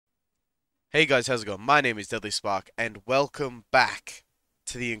Hey guys, how's it going? My name is Deadly Spark, and welcome back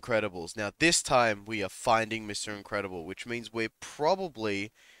to The Incredibles. Now, this time we are finding Mr. Incredible, which means we're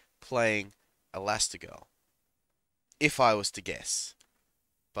probably playing Elastigirl, if I was to guess.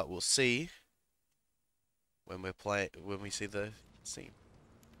 But we'll see when we see the scene.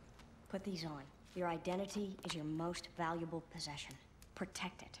 Put these on. Your identity is your most valuable possession.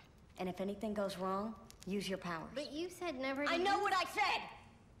 Protect it. And if anything goes wrong, use your powers. But you said never to I know what I said!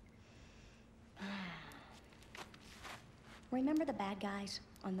 Remember the bad guys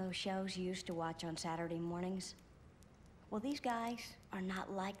on those shows you used to watch on Saturday mornings? Well, these guys are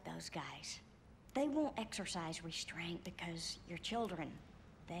not like those guys. They won't exercise restraint because you're children.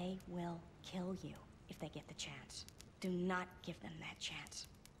 They will kill you if they get the chance. Do not give them that chance.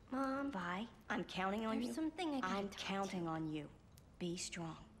 Mom, Vi, I'm counting on you. there's something I gotta I'm talk to counting on you. Be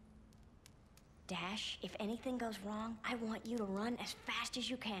strong. Dash, if anything goes wrong, I want you to run as fast as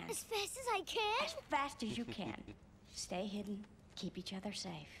you can. as fast as I can. As fast as you can. Stay hidden, keep each other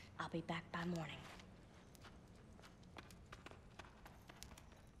safe. I'll be back by morning.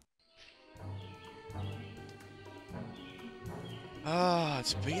 Ah,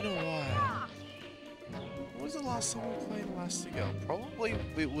 it's been a while. When was the last time we played Elastigirl? Probably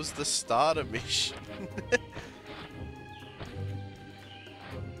it was the starter mission.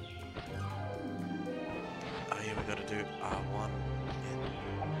 Oh yeah, we gotta do R1.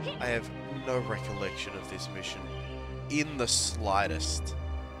 I have no recollection of this mission in the slightest.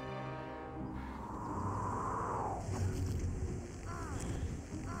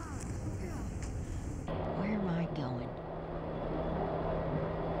 Where am I going?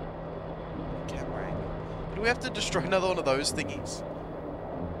 Camera angle. Do we have to destroy another one of those thingies?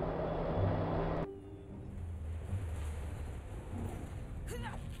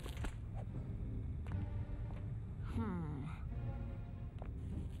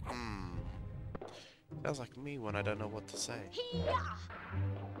 Sounds like me when I don't know what to say.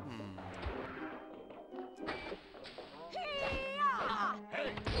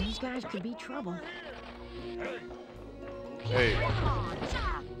 These guys could be trouble. Hey.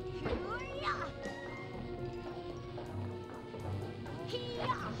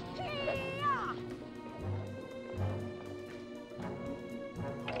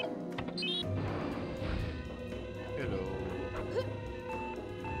 Hello.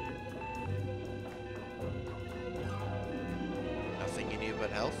 Nothing in here but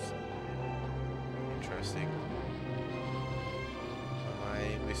health? Interesting. Am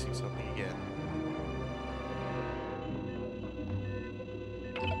I missing something again?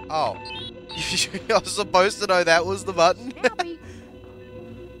 Oh. I was supposed to know that was the button?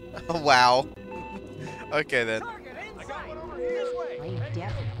 Wow. Okay then. They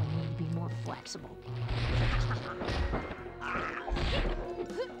definitely need to be more flexible.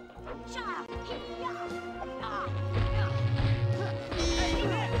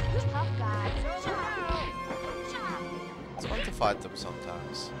 It's fun to fight them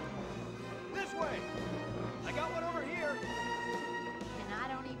sometimes. This way! I got one over here! And I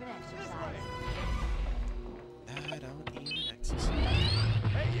don't even exercise. I don't even exercise.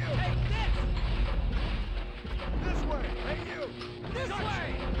 Hey you! Hey, this way! Hey you! This way!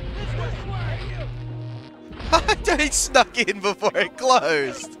 This way! Hey you! He snuck in before it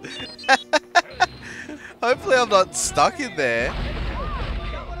closed. Hopefully I'm not stuck in there. I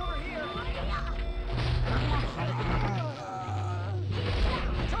got one over here!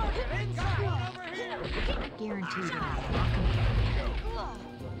 Target inside! Over here! I guarantee that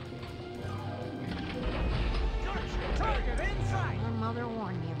Target inside! my mother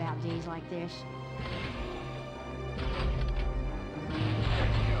warned me about days like this.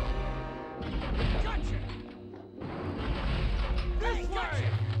 Gotcha! This way!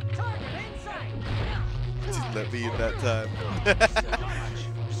 Target inside! Didn't let me in that time.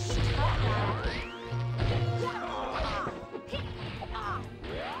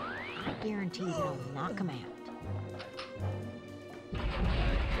 I guarantee that I'll knock them out.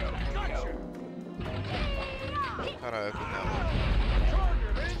 Gotcha! How do I open that one?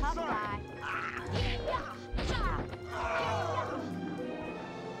 Target inside!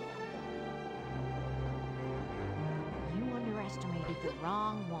 You underestimated the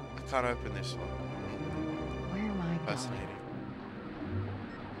wrong woman. I can't open this one. Where am I going? Fascinating.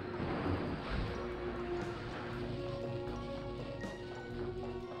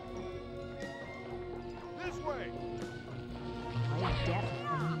 This way! They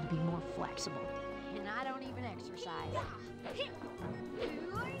definitely need to be more flexible. And I don't even exercise.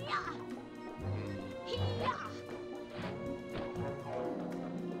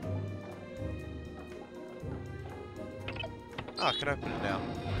 Oh, I can open it now.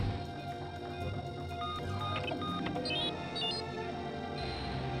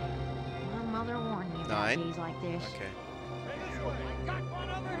 9? Days like this. Okay. This way. I got one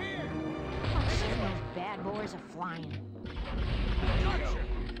over here. Soon those bad boys are flying. Gotcha.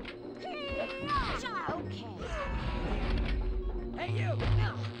 Okay. Hey, you.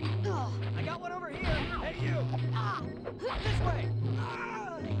 I got one over here. Hey, you. This way.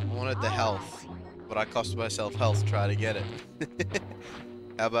 I wanted the health, but I cost myself health trying to get it.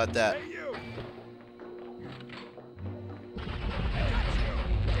 How about that? Hey, you.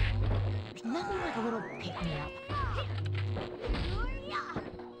 There's nothing like a little pick-me-up.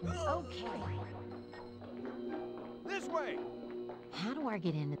 Okay. This way. How do I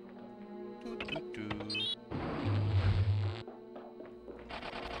get in? Doo-doo-doo.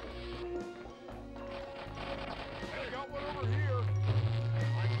 I got one over here.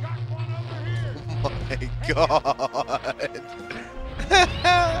 I got one over here. Oh my god!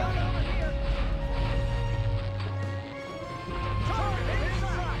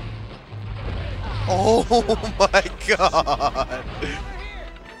 Oh my god!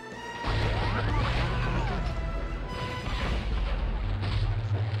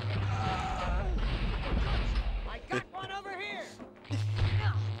 I got one over here.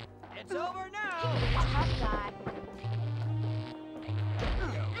 It's over now. Tough guy.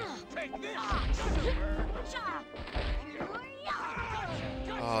 Take this, silver.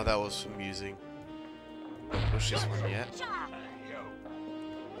 Oh, that was amusing. Push this one yet?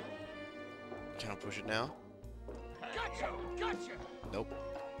 Can I push it now? Gotcha. Gotcha. Nope.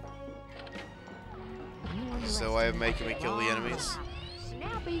 You Is there a way of making me kill the enemies?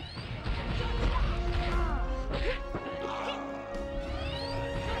 Snappy.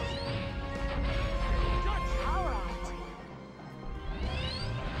 All right.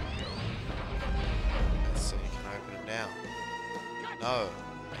 Let's see, can I open it now? No,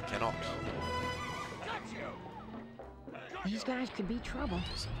 I cannot. These guys could be trouble.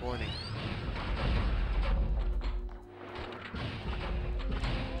 Disappointing.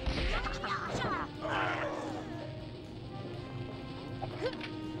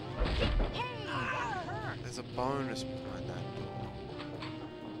 There's a bonus behind that door.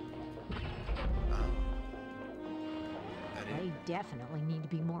 Oh. That is. They definitely need to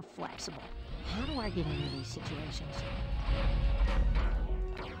be more flexible. How do I get into these situations?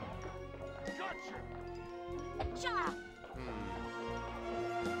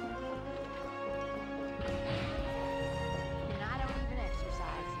 And I don't even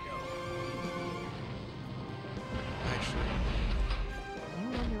exercise. Actually, You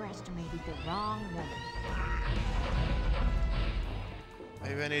underestimated the wrong woman.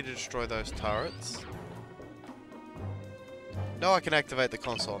 maybe I need to destroy those turrets. No, I can activate the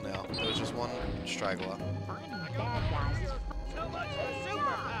console now. There was just one straggler. Finding bad guys is So much for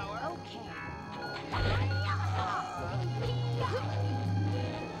superpower. okay.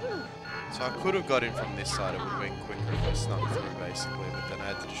 So I could have got in from this side, it would have been quicker if I snuck through basically, but then I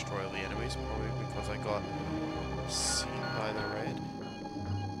had to destroy all the enemies, probably because I got seen by the red.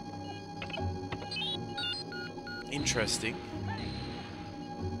 Interesting.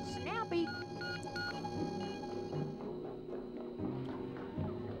 Snappy.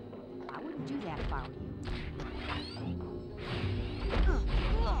 I wouldn't do that if I were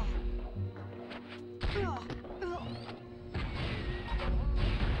you.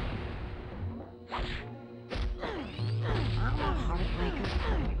 I'm a heartbreaker.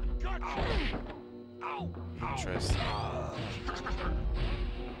 Gotcha. Ow. Interesting.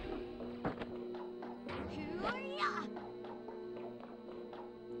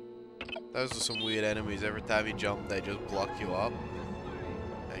 Those are some weird enemies. Every time you jump, they just block you up.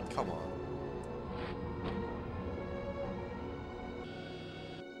 Hey, come on.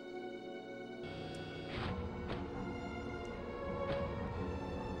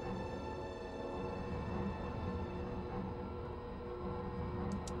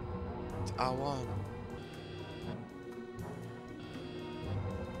 It's R1.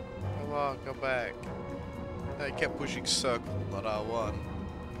 Come on, come back. I kept pushing circle, not R1.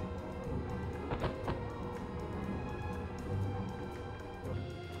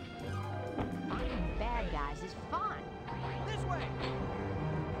 Finding bad guys is fun. This way.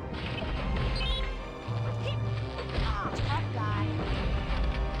 Tough guy.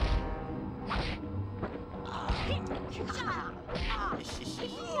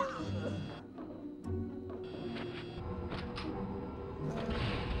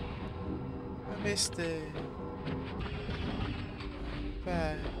 I missed it.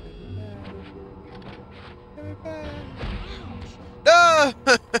 Back. Back. No!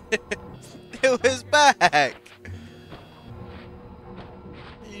 It was back!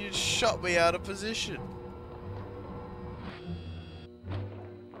 You just shot me out of position.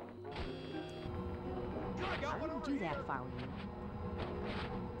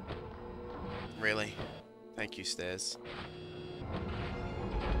 Really? Thank you, stairs.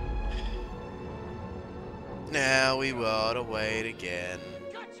 Now we gotta wait again.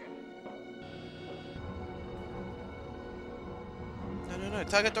 No.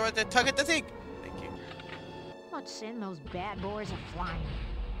 Target the right there. Target the thing. Thank you. Let's send those bad boys a flying.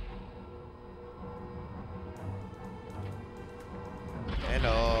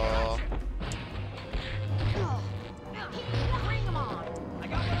 Hello. Bring them on. I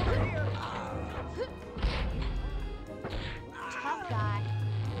got one over here. Tough guy.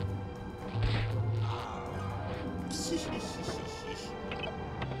 This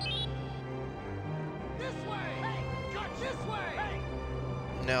way! Hey! Got this way! Hey!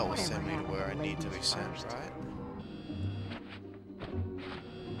 Now we'll Whatever send me to happened where to I need to be ladies sent, first? right?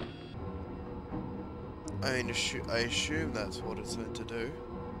 I mean, I assume that's what it's meant to do.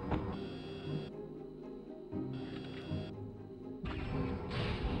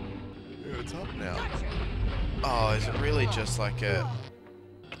 It's up now. Oh, is it really just like a...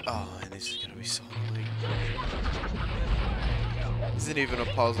 Oh, and this is gonna be so annoying. This isn't even a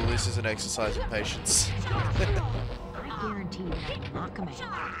puzzle, this is an exercise in patience. I guarantee that I can knock him out.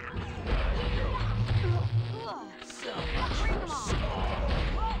 Bring them on.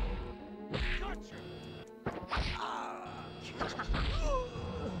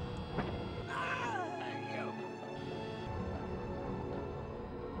 Ow.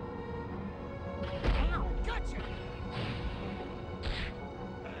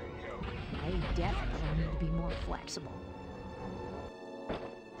 They definitely need to be more flexible.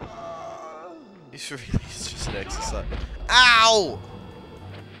 This really is just an exercise. Ow!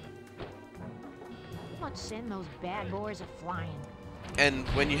 Let's send those bad boys a flying. And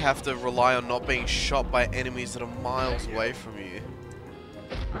when you have to rely on not being shot by enemies that are miles away from you.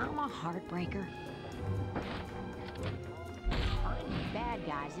 I'm a heartbreaker. Finding bad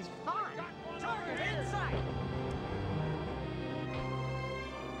guys is fun. Target inside.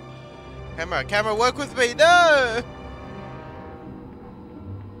 Camera, work with me! No!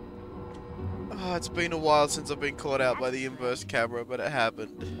 Oh, it's been a while since I've been caught out by the inverse camera, but it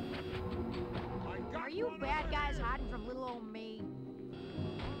happened. Are you bad guys hiding from little old me?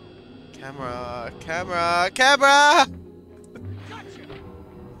 Camera!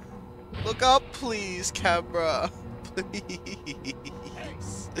 Look up, please, camera!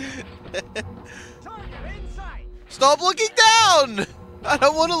 Please! Target inside! Stop looking down! I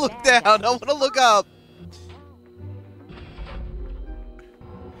don't want to look down, I want to look up!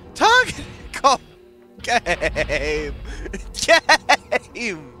 Target! Go! Game!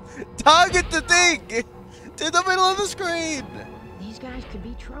 Game! Target the thing! To the middle of the screen! These guys could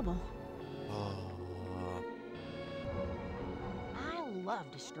be trouble. Oh. I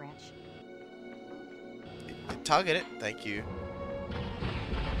love to stretch. Target it, thank you.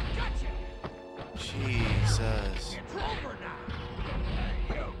 Jesus. It's over now!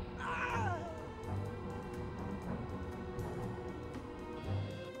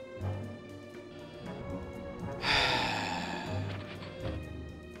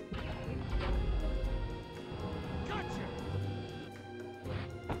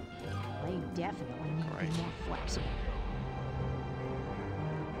 They definitely need to Right. be more flexible.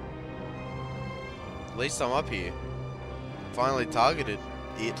 At least I'm up here. Finally targeted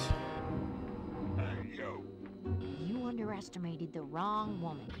it. You underestimated the wrong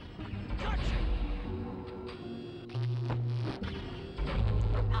woman.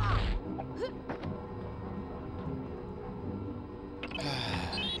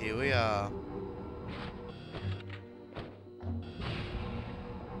 Here we are.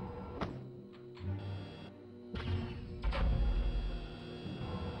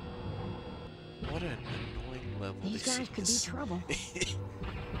 What an annoying level These this guys could be is. trouble.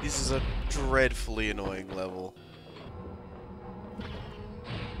 This is a dreadfully annoying level.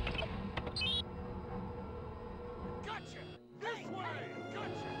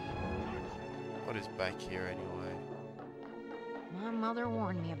 What is back here anyway? My mother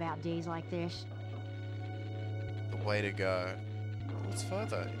warned me about days like this. The way to go. What's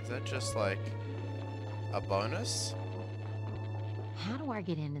further? Is that just like a bonus? How do I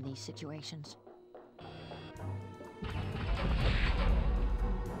get into these situations?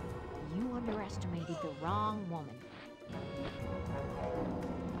 You underestimated the wrong woman.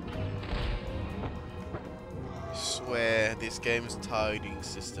 I swear this game's targeting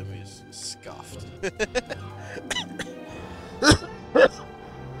system is scuffed.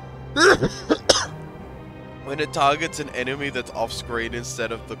 When it targets an enemy that's off screen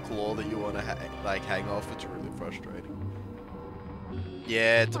instead of the claw that you want to hang off, it's really frustrating.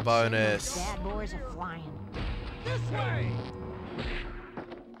 Yeah, it's a Let's send those bonus. bad boys a flying. This way!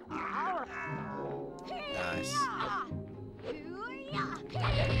 Nice. Bring 'em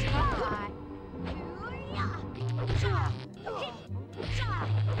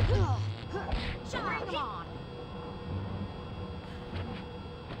on.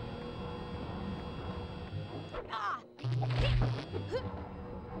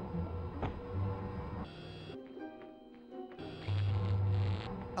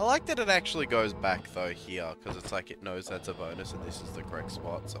 I like that it actually goes back though here, because it's like it knows that's a bonus and this is the correct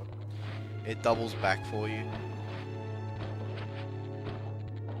spot, so it doubles back for you.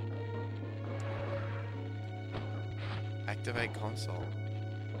 Activate console.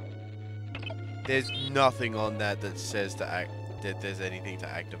 There's nothing on that that says that there's anything to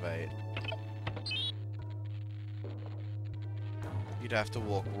activate. You'd have to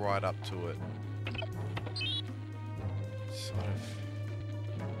walk right up to it. Sort of.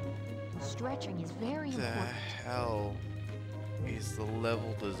 Stretching is very What the important. hell is the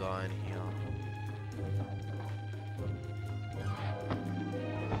level design here?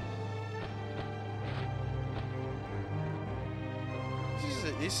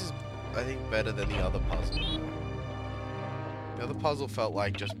 This is, I think, better than the other puzzle. The other puzzle felt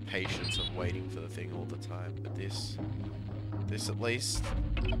like just patience of waiting for the thing all the time, but this at least,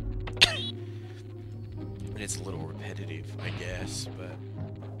 and it's a little repetitive, I guess, but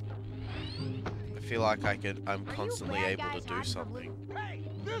I feel like I'm constantly able to do something. Hey,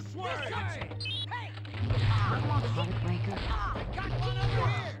 this way! Hey! Come on, Heartbreaker. I got one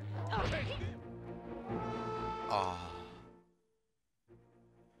over here! Ah.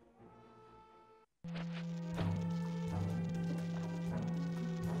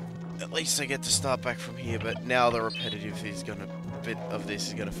 At least I get to start back from here, but now the repetitive bit of this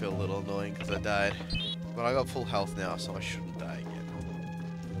is gonna feel a little annoying because I died. But I got full health now, so I shouldn't die again.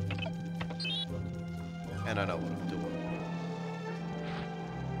 And I know what I'm doing.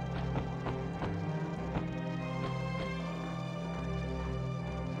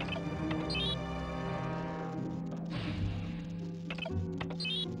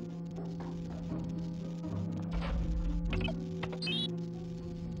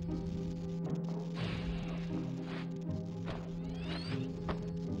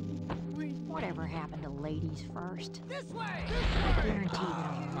 Whatever happened to ladies first? This way! I guarantee that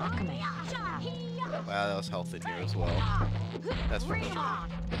I'll knock 'em out. Wow, that was health in here as well. That's Bring 'em frustrating. on.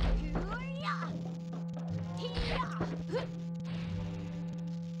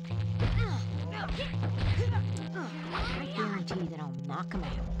 I guarantee that I'll knock 'em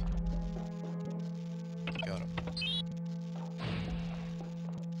out. Got him.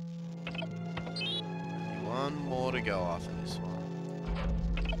 Only one more to go after this one.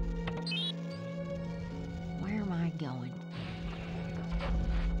 Where am I going?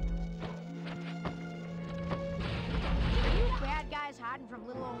 You bad guys hiding from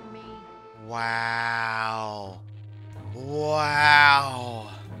little old me. Wow. Wow.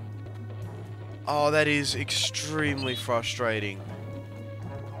 Oh, that is extremely frustrating.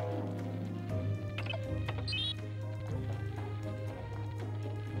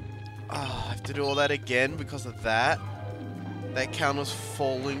 Ah, I have to do all that again because of that. That count was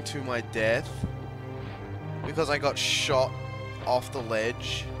falling to my death. Because I got shot off the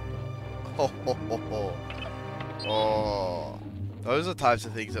ledge. Oh. Those are the types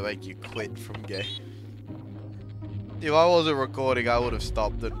of things that make you quit from game. If I wasn't recording, I would have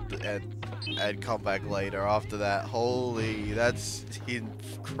stopped and come back later after that. Holy, that's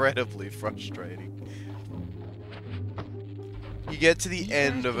incredibly frustrating. You get to the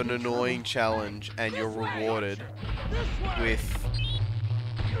end of an annoying challenge and you're rewarded with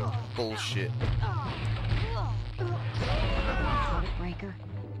bullshit. Heartbreaker.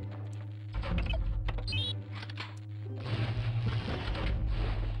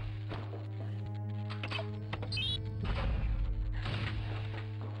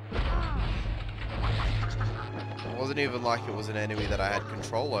 It wasn't even like it was an enemy that I had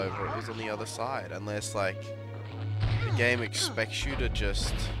control over. It was on the other side. Unless, like, the game expects you to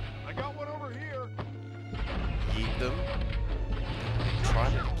just I got one over here! yeet them. Try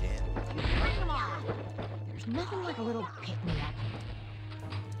it again. Bring 'em on. There's nothing like a little pick-me-up.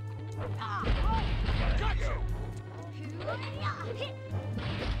 Got you!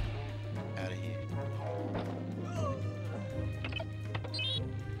 Out of here.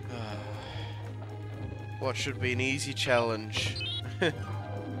 What should be an easy challenge?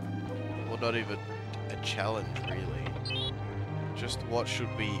 Well, not even a challenge, really. Just what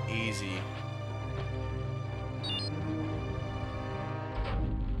should be easy.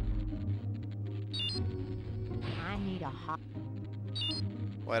 I need a hot...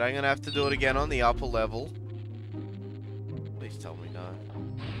 Wait, I'm gonna have to do it again on the upper level. Please tell me no.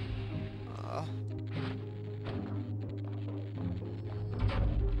 Ah.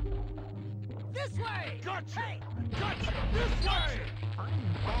 This way! Gotcha! Gotcha! This way!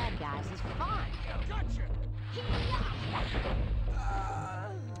 Finding bad guys is fun. Gotcha!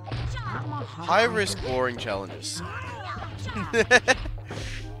 I'm a High risk boring challenges. Bring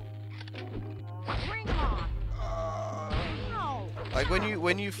 'em on. No. Like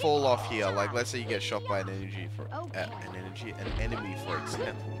when you fall off here, like let's say you get shot by an enemy for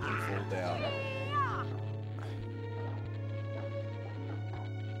example, and you fall down.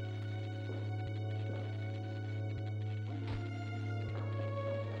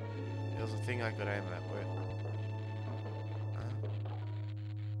 There was a thing I could aim at. Where?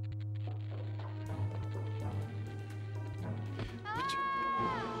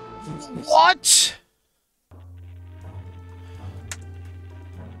 What?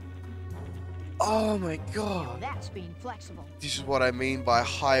 Oh my god. That's being flexible. This is what I mean by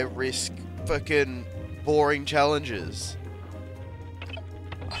high risk fucking boring challenges.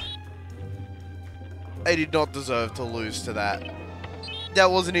 I did not deserve to lose to that.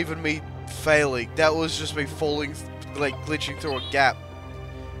 That wasn't even me failing. That was just me falling, like glitching through a gap.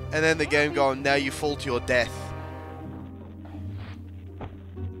 And then the game going, now you fall to your death.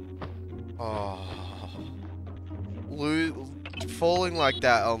 Oh. Falling like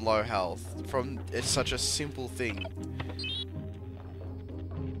that on low health from it's such a simple thing.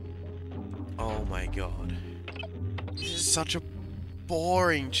 Oh my god. This is such a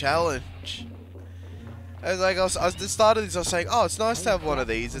boring challenge. I was at the start of this, I was saying, oh, it's nice to have one of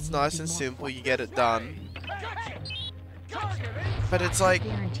these. It's nice and simple. You get it done. But it's like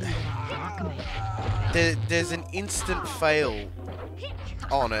there's an instant fail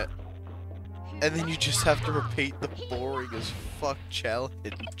on it, and then you just have to repeat the boring as fuck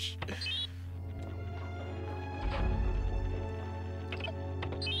challenge.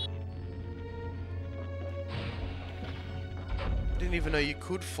 Didn't even know you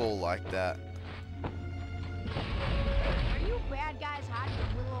could fall like that. Are you bad guys hiding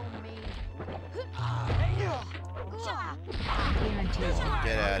from little old me?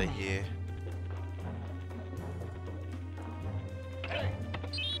 Get out of here.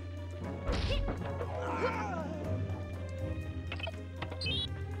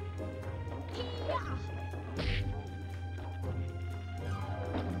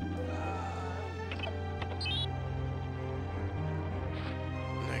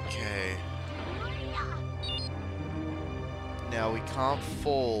 Okay. Now we can't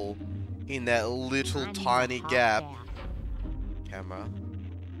fall in that little tiny gap. Camera.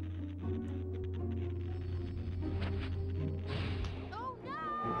 Oh no!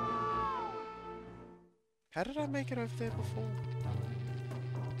 How did I make it over there before?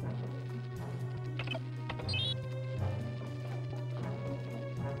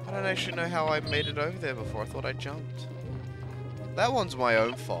 I don't actually know how I made it over there before. I thought I jumped. That one's my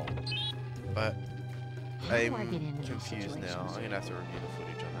own fault. But I'm confused now. I'm gonna have to review the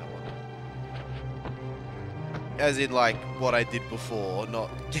footage on that one. As in, like, what I did before, not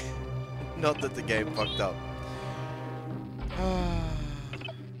not that the game fucked up.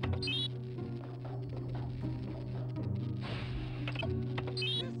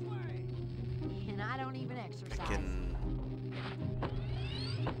 And I don't even exercise.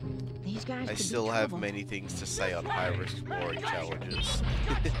 These guys I could be still have trouble. many things to say on high risk boring challenges.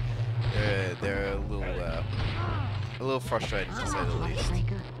 they're a little frustrating to say the least.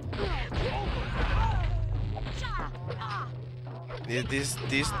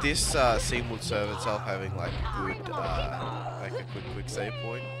 This scene would serve itself having like a good like a quick save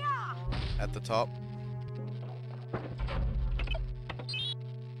point at the top.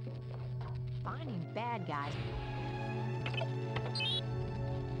 Finding bad guys.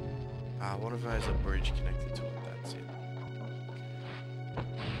 One of them has a bridge connected to it. That's it.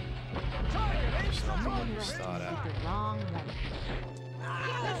 Just not the one you start at. The wrong way.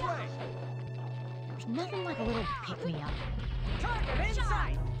 There's nothing like a little pick-me-up.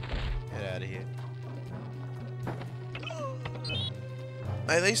 Get out of here.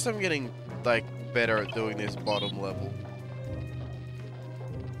 At least I'm getting like better at doing this bottom level.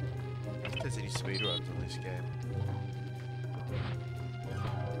 If there's any speedruns on this game.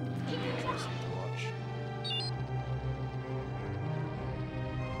 Interesting to watch.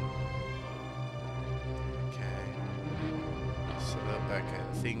 Okay. So okay,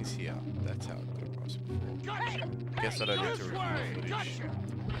 the thing's here. That's how it got across before. Guess I don't need to review the footage.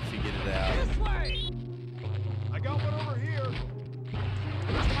 Figured it out. This way! I got one over here.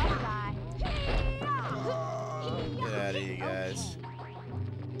 Get out of here, guys.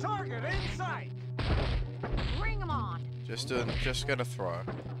 Target in sight. Bring 'em on. Just gonna throw.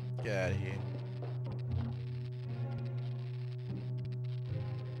 Get out of here.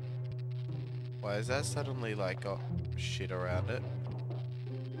 Why is that suddenly like got shit around it?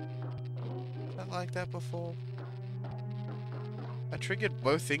 Was that like that before? I triggered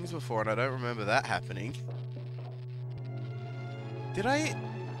both things before and I don't remember that happening. Did I...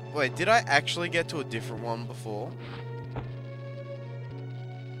 Wait, did I actually get to a different one before?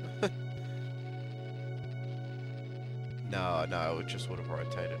 No, it just would have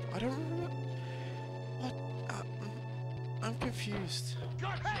rotated. I don't remember... What? I'm confused.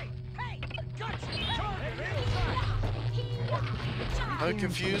 I'm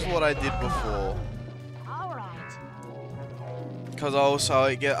confused what I did before. All right. Because I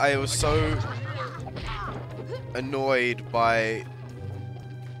was so annoyed by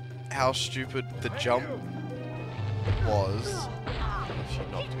how stupid the jump was. If she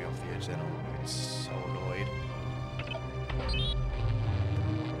knocked me off the edge then I would have been so annoyed.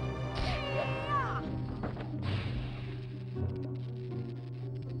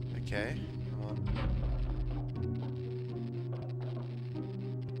 Okay, come on.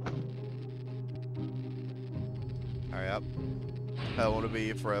 Hurry up. I don't want to be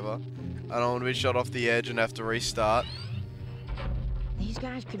here forever. I don't want to be shot off the edge and have to restart. These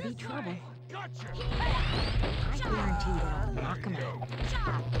guys could be trouble. I guarantee that I'll knock them out.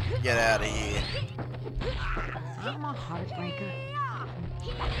 Get out of here. I'm a heartbreaker.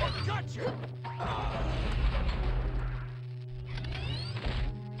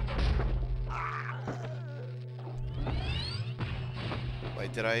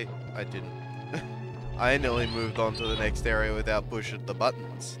 Wait, did I? I didn't. I nearly moved on to the next area without pushing the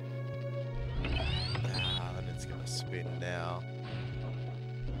buttons. Ah, and it's gonna spin now.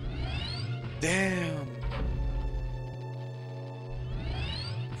 Damn!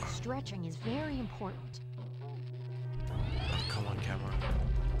 Stretching is very important. Oh, come on, camera.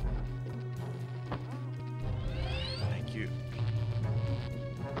 Thank you.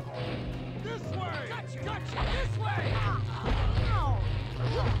 This way! Gotcha! This way!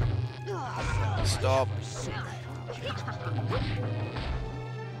 Stop. There's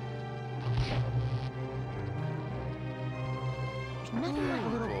nothing like a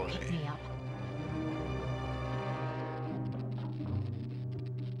little pick-me-up.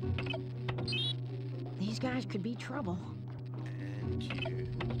 These guys could be trouble. And you.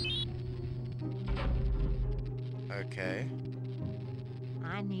 Okay.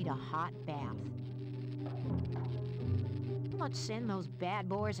 I need a hot bath. Let's send those bad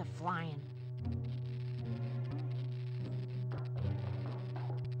boys a-flying.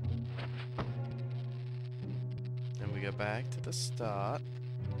 And we go back to the start.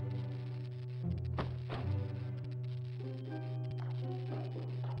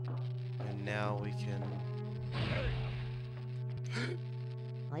 And now we can...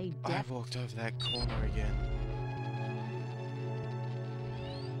 They I walked over that corner again.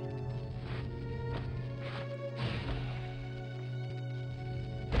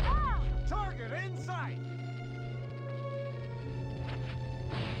 Target in sight!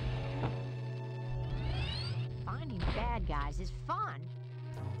 Finding bad guys is fun.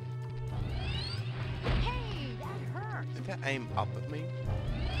 Hey, that hurt. Did that aim up at me?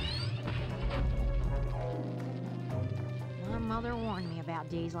 My mother warned me about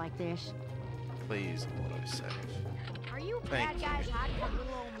days like this. Please, autosave. Are you Thank bad guys hiding from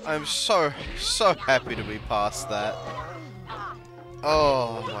little old I'm so happy to be past that.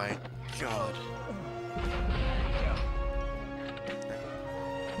 Oh my god.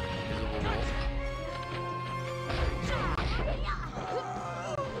 Invisible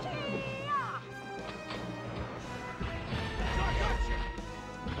wall.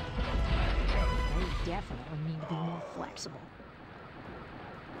 They definitely need to be more flexible.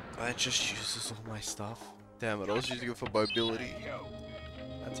 That just uses all my stuff. Damn it, I was using it for mobility.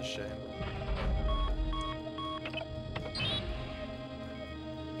 That's a shame.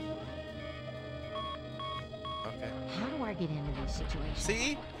 Okay. How do I get into these situations?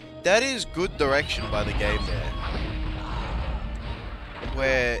 See? That is good direction by the game there.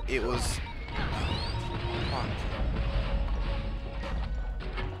 Where it was... Fuck.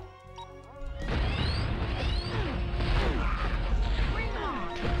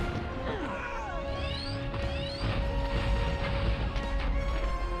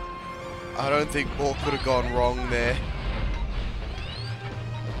 I don't think more could have gone wrong there.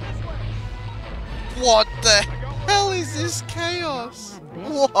 What the hell is this chaos?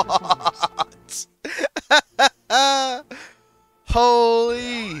 What?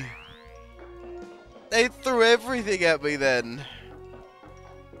 Holy! They threw everything at me then.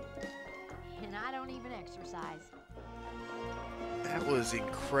 And I don't even exercise. That was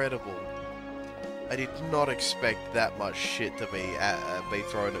incredible. I did not expect that much shit to be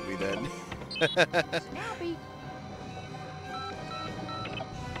thrown at me then. Snappy.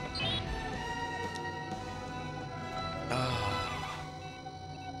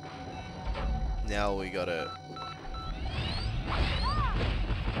 Now we gotta...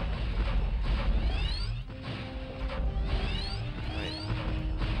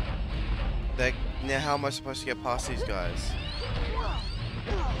 Wait. Now how am I supposed to get past these guys?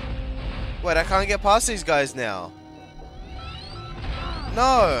 Wait, I can't get past these guys now.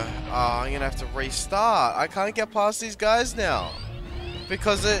 No! Oh, I'm gonna have to restart. I can't get past these guys now.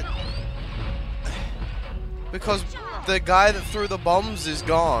 Because the guy that threw the bombs is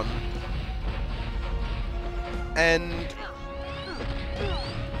gone. And...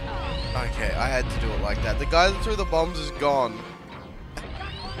 Okay, I had to do it like that. The guy that threw the bombs is gone.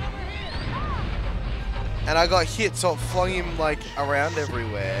 And I got hit, so it flung him, like, around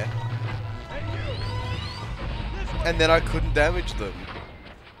everywhere. And then I couldn't damage them.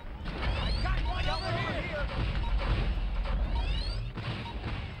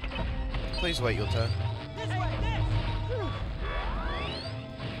 Please wait your turn.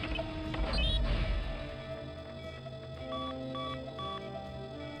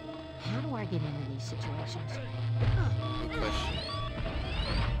 How do I get into these situations? Good question.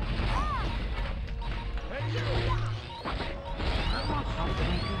 I'm a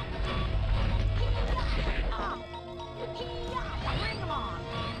heartbreaker.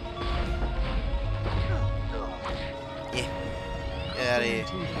 Yeah. Get out of here.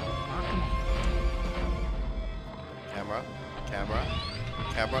 Guaranteed that'll knock 'em Camera. Camera.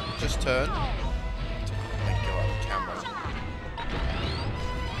 Camera. Just turn. Oh my god. Camera.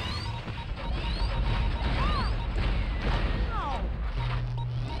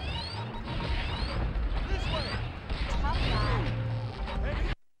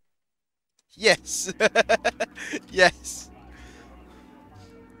 Yes! Yes!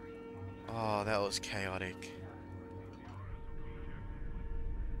 Oh, that was chaotic.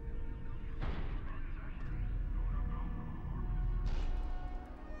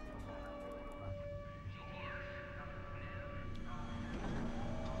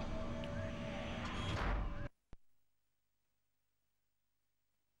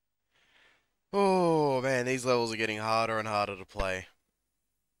 Oh man, these levels are getting harder and harder to play.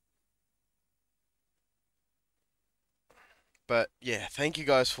 But yeah, thank you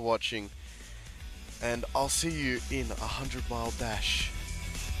guys for watching, and I'll see you in 100 Mile Dash.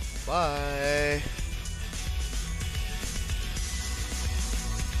 Bye!